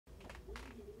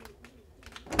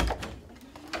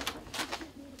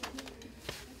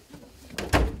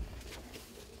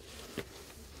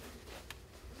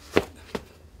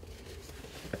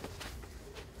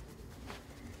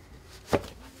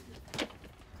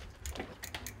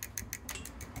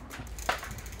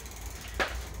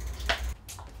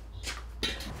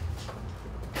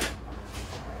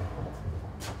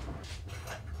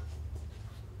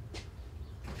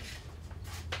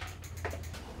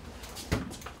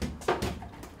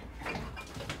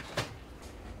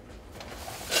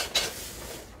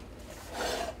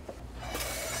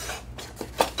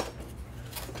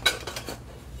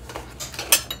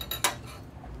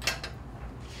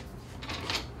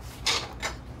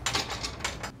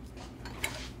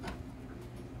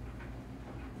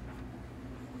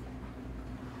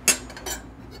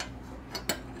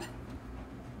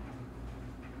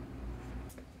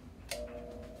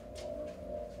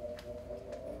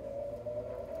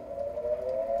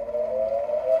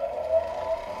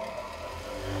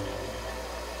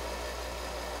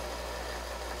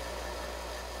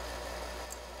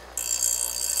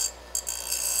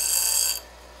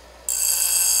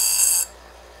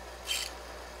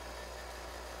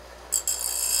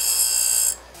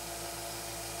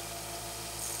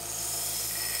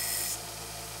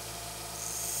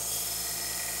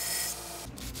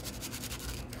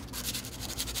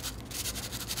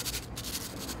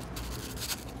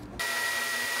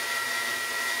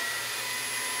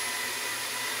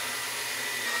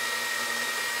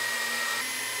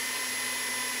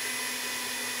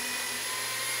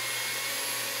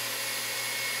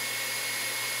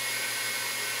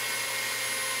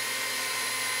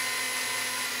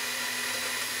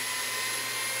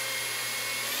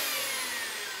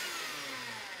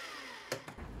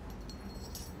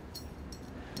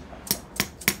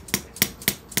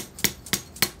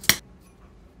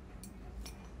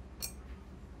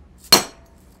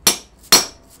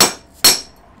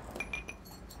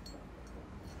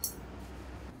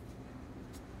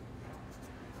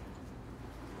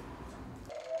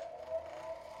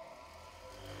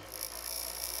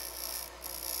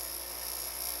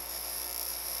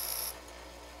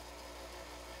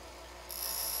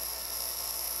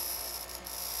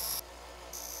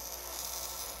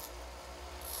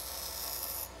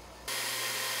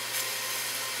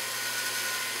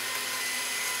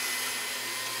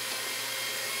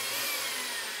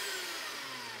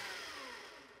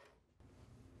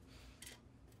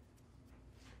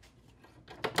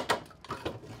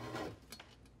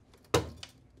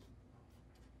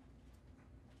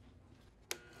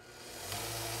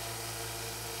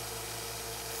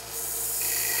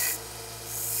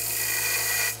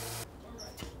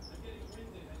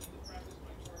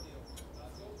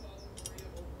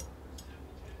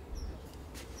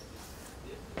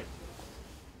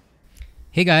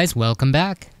Hey guys, welcome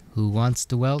back. Who wants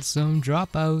to weld some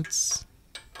dropouts?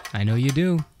 I know you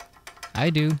do. I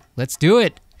do. Let's do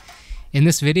it. In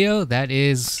this video, that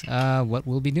is what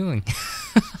we'll be doing.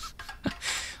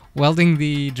 Welding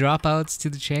the dropouts to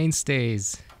the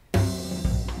chainstays.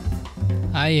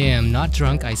 I am not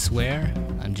drunk, I swear.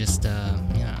 I'm just,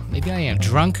 maybe I am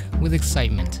drunk with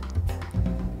excitement.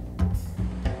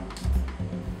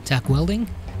 Tack welding.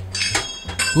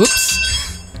 Whoops.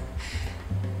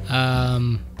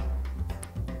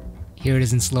 Here it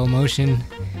is in slow motion.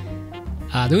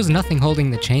 There was nothing holding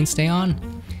the chainstay on,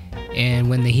 and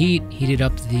when the heat heated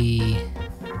up the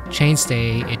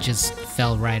chainstay, it just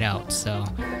fell right out. So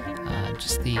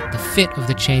just the fit of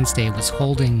the chainstay was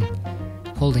holding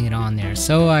it on there.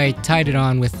 So I tied it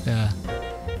on with a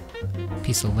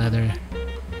piece of leather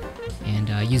and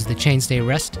used the chainstay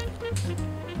rest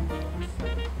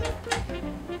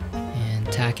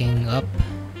and tacking up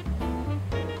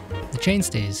the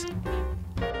chainstays.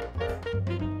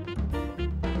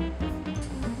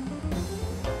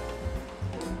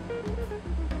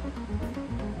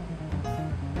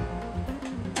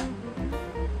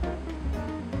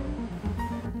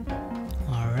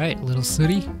 Alright, a little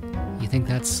sooty. You think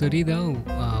that's sooty though?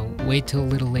 Wait till a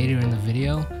little later in the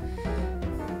video.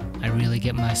 I really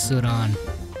get my soot on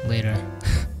later.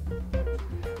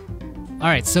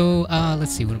 Alright, so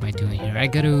let's see, what am I doing here? I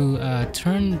gotta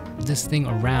turn this thing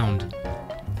around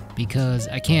because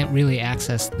I can't really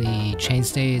access the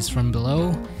chainstays from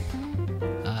below.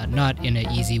 Not in an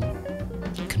easy,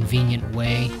 convenient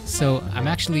way. So I'm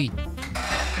actually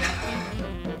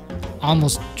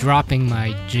almost dropping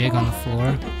my jig on the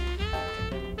floor.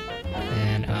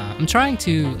 And I'm trying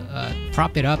to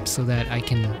prop it up so that I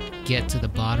can get to the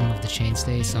bottom of the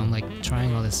chainstay. So I'm like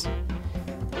trying all this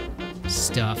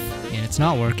stuff and it's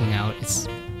not working out.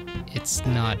 It's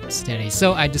not steady.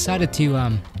 So I decided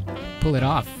to pull it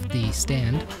off the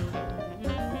stand.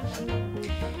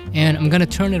 And I'm gonna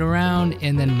turn it around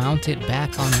and then mount it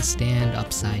back on the stand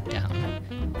upside down.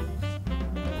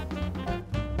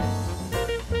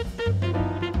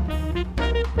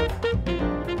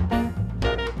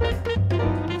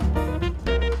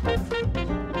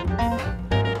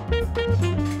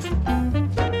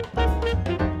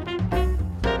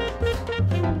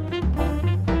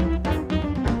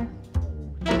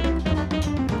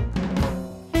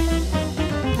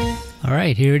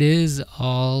 Alright, here it is,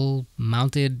 all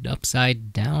mounted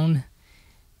upside down,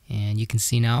 and you can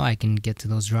see now I can get to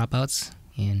those dropouts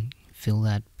and fill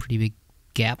that pretty big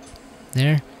gap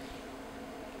there.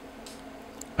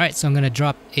 Alright, so I'm going to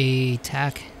drop a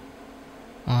tack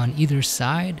on either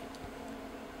side,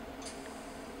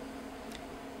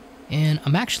 and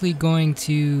I'm actually going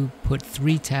to put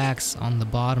 3 tacks on the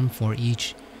bottom for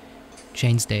each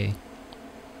chainstay.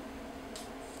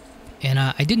 And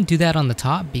I didn't do that on the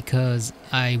top because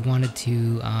I wanted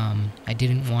to, I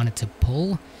didn't want it to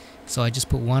pull, so I just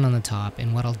put 1 on the top.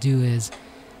 And what I'll do is,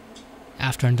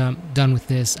 after I'm done with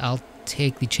this, I'll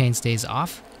take the chainstays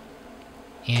off,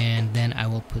 and then I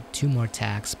will put 2 more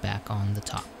tacks back on the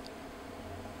top.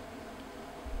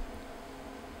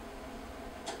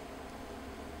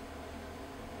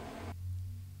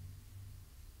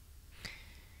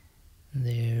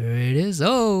 There it is.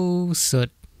 Oh,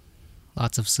 soot.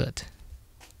 Lots of soot.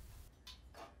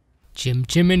 Chim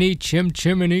chimney, chim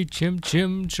chimney, chim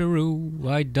chim chiroo.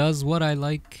 I does what I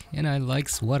like, and I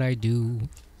likes what I do.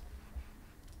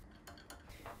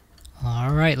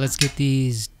 Alright, let's get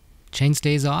these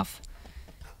chainstays off.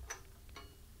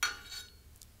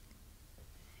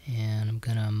 And I'm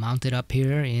gonna mount it up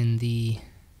here in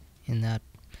that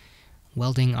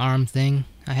welding arm thing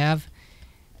I have.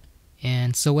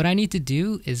 And so what I need to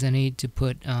do is I need to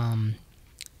put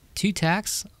 2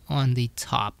 tacks on the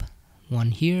top,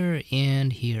 1 here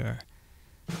and here.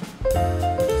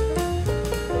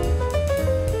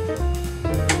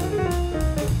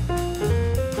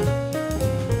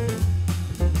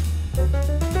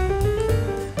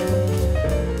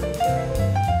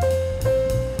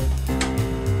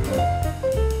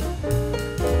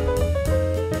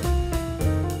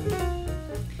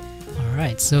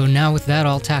 Alright, so now with that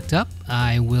all tacked up,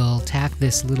 I will tack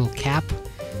this little cap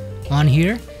on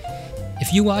here.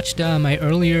 If you watched my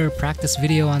earlier practice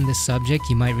video on this subject,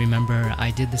 you might remember I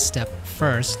did this step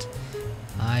first.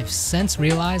 I've since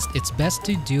realized it's best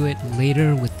to do it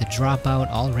later with the dropout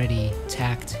already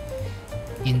tacked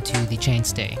into the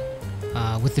chainstay.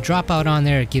 With the dropout on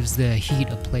there, it gives the heat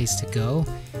a place to go,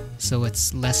 so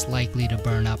it's less likely to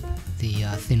burn up the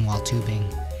thin wall tubing.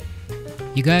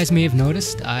 You guys may have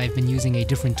noticed I've been using a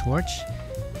different torch.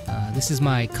 This is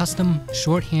my custom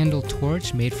short handle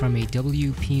torch made from a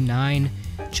WP9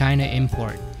 China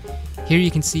import. Here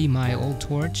you can see my old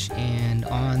torch, and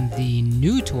on the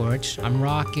new torch, I'm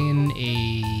rocking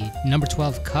a number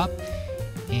 12 cup,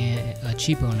 and a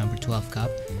cheapo number 12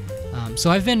 cup. So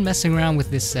I've been messing around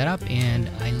with this setup, and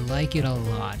I like it a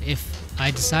lot. If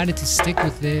I decided to stick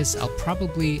with this, I'll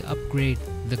probably upgrade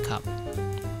the cup.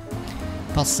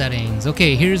 Pulse settings.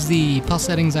 Okay, here's the pulse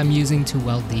settings I'm using to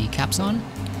weld the caps on.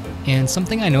 And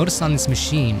something I noticed on this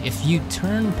machine, if you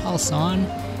turn pulse on,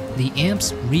 the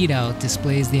amps readout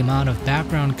displays the amount of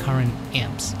background current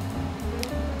amps.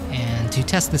 And to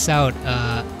test this out,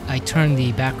 I turned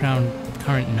the background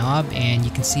current knob, and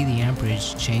you can see the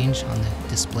amperage change on the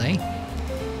display.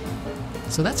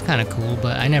 So that's kind of cool,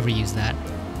 but I never use that.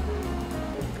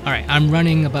 Alright, I'm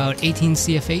running about 18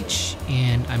 CFH,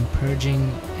 and I'm purging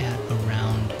at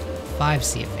around 5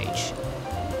 CFH.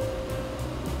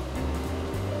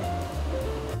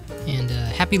 And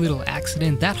happy little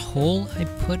accident, that hole I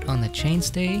put on the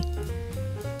chainstay,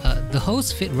 the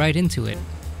hose fit right into it.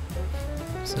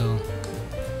 So,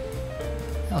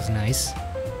 that was nice.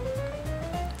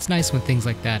 It's nice when things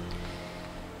like that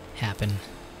happen.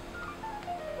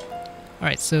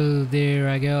 Alright, so there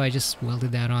I go, I just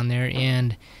welded that on there,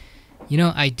 and you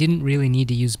know, I didn't really need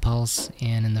to use pulse,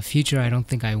 and in the future I don't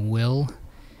think I will.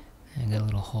 I got a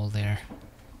little hole there.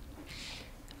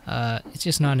 It's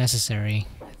just not necessary,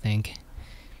 I think.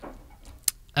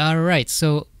 Alright,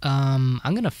 so I'm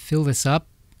gonna fill this up.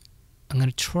 I'm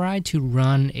gonna try to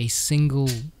run a single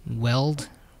weld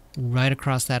right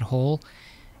across that hole,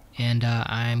 and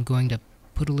I'm going to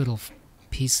put a little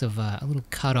piece of a little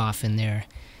cutoff in there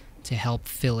to help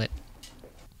fill it.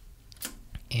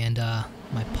 And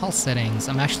my pulse settings,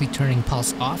 I'm actually turning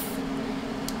pulse off,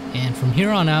 and from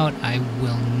here on out I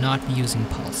will not be using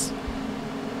pulse.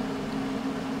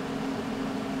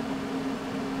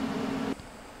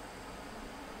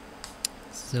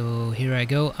 So here I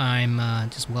go, I'm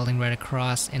just welding right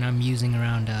across, and I'm using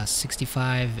around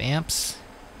 65 amps.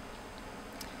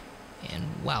 And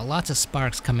wow, lots of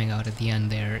sparks coming out at the end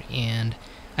there, and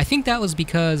I think that was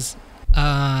because,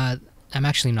 I'm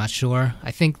actually not sure.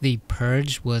 I think the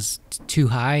purge was too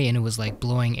high and it was like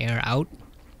blowing air out.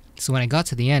 So when I got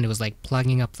to the end, it was like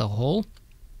plugging up the hole,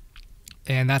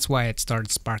 and that's why it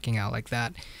started sparking out like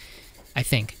that. I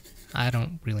think. I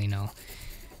don't really know.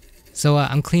 So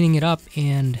I'm cleaning it up,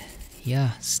 and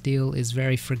yeah, steel is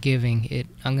very forgiving.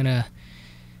 I'm gonna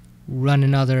run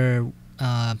another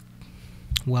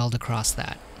weld across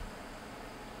that.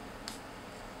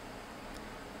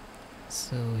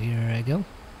 So here I go.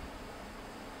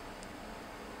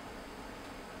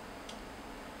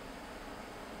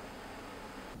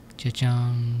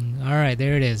 Cha-chong. Alright,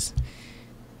 there it is.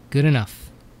 Good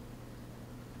enough.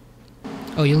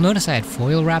 Oh, you'll notice I had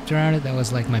foil wrapped around it. That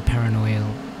was like my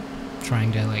paranoia,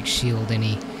 trying to like shield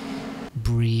any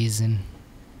breeze, and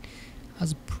I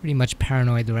was pretty much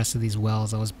paranoid the rest of these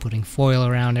welds. I was putting foil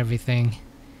around everything,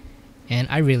 and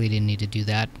I really didn't need to do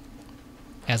that,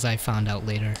 as I found out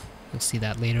later. You'll see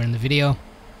that later in the video.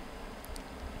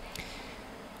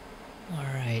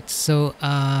 Alright, so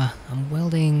I'm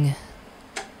welding.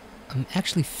 I'm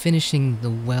actually finishing the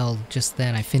weld just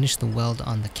then. I finished the weld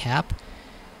on the cap.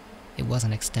 It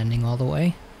wasn't extending all the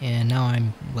way, and now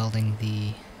I'm welding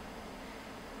the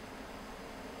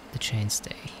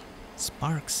chainstay.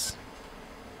 Sparks.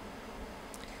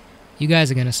 You guys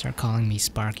are gonna start calling me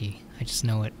Sparky. I just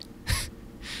know it.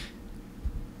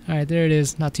 Alright, there it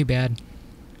is. Not too bad.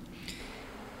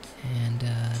 And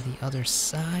the other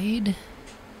side.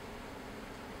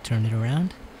 Turn it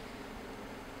around.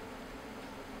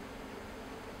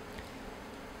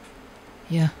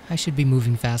 Yeah, I should be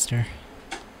moving faster.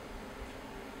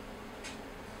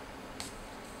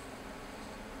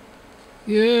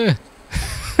 Yeah.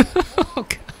 Oh,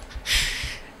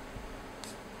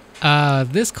 God.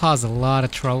 This caused a lot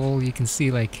of trouble. You can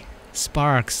see like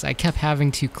sparks. I kept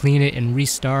having to clean it and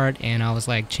restart, and I was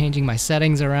like changing my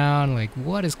settings around, like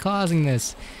what is causing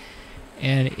this?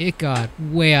 And it got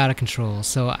way out of control.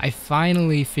 So I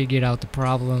finally figured out the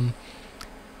problem.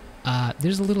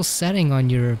 There's a little setting on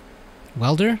your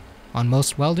welder, on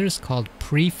most welders, called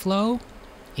pre-flow,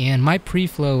 and my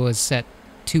pre-flow was set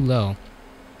too low.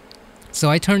 So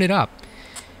I turned it up,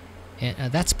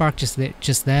 and that spark just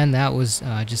then, that was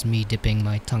just me dipping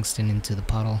my tungsten into the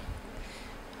puddle.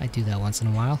 I do that once in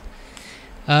a while.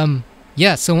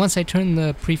 Yeah, so once I turned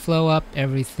the pre-flow up,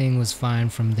 everything was fine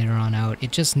from there on out.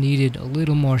 It just needed a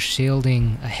little more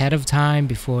shielding ahead of time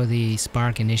before the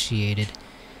spark initiated.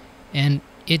 And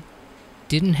it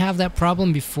didn't have that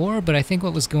problem before, but I think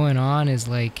what was going on is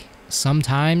like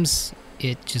sometimes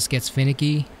it just gets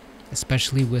finicky,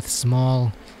 especially with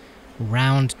small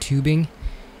round tubing.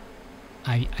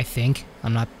 I think.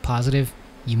 I'm not positive.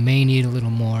 You may need a little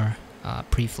more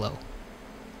pre-flow.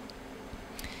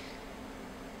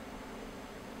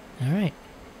 Alright,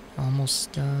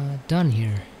 almost done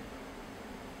here.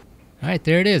 Alright,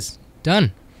 there it is.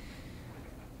 Done.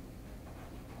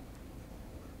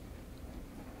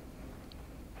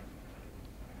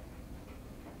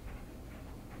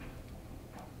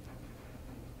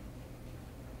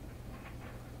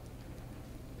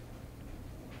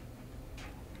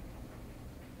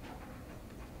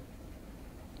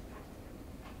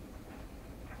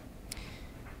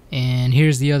 And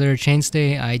here's the other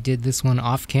chainstay. I did this one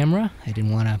off camera. I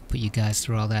didn't want to put you guys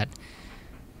through all that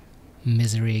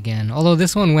misery again. Although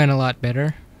this one went a lot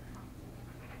better.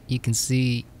 You can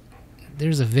see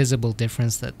there's a visible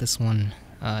difference that this one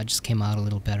just came out a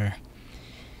little better.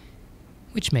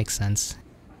 Which makes sense.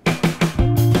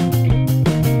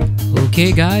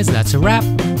 Okay guys, that's a wrap.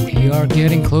 We are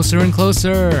getting closer and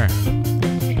closer.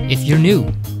 If you're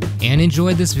new and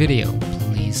enjoyed this video,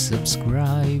 please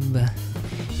subscribe.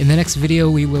 In the next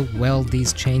video, we will weld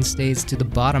these chainstays to the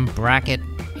bottom bracket,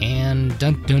 and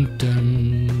dun dun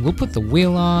dun, we'll put the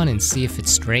wheel on and see if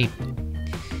it's straight.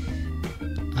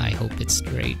 I hope it's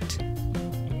straight.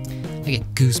 I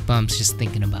get goosebumps just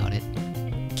thinking about it.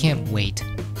 Can't wait.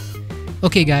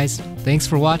 Okay guys, thanks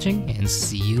for watching and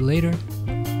see you later.